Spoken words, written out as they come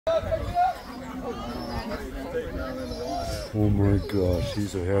Oh my gosh,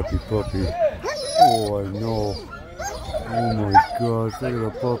 he's a happy puppy. Oh, I know. Oh my gosh, look at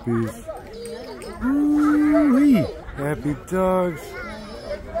the puppies. Woo-wee. Happy dogs.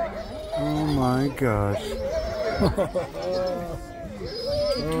 Oh my gosh.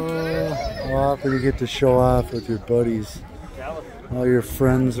 How often you get to show off with your buddies, all your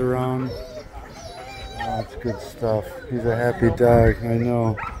friends around. Oh, that's good stuff. He's a happy dog, I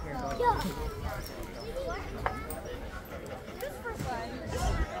know.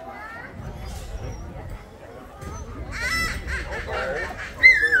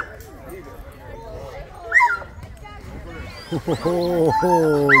 Oh,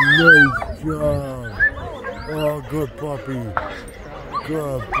 nice job. Oh, good puppy.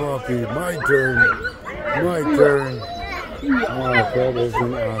 Good puppy. My turn. My turn. Oh, if that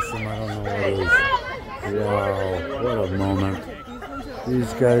isn't awesome, I don't know what is. Wow, what a moment.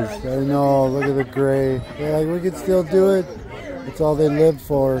 These guys, I know, look at the gray. Yeah, we can still do it. That's all they live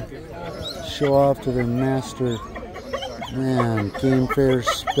for. Show off to their master. Man, Game Fair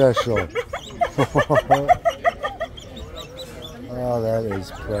special. Oh, that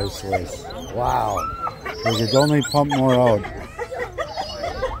is priceless. Wow. We could only pump more out.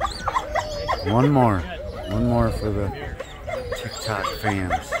 One more. One more for the TikTok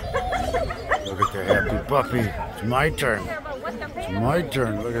fans. Look at the happy puppy. It's my turn. It's my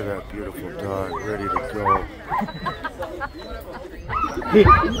turn. Look at that beautiful dog ready to go.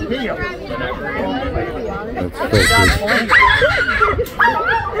 That's perfect.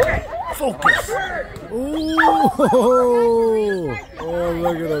 Focus. Ooh. Oh,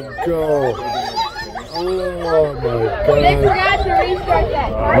 look at him go. Oh my God. They forgot to restart that.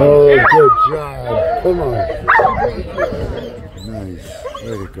 Oh, good job. Come on. Nice.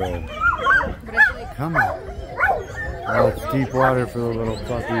 Way to go. Come on. Oh, it's deep water for the little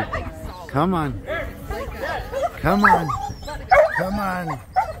puppy. Come on. Come on. Come on.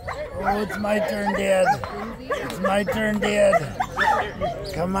 Oh, it's my turn, Dad. It's my turn, Dad.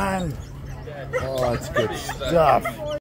 Come on. Oh, that's good stuff.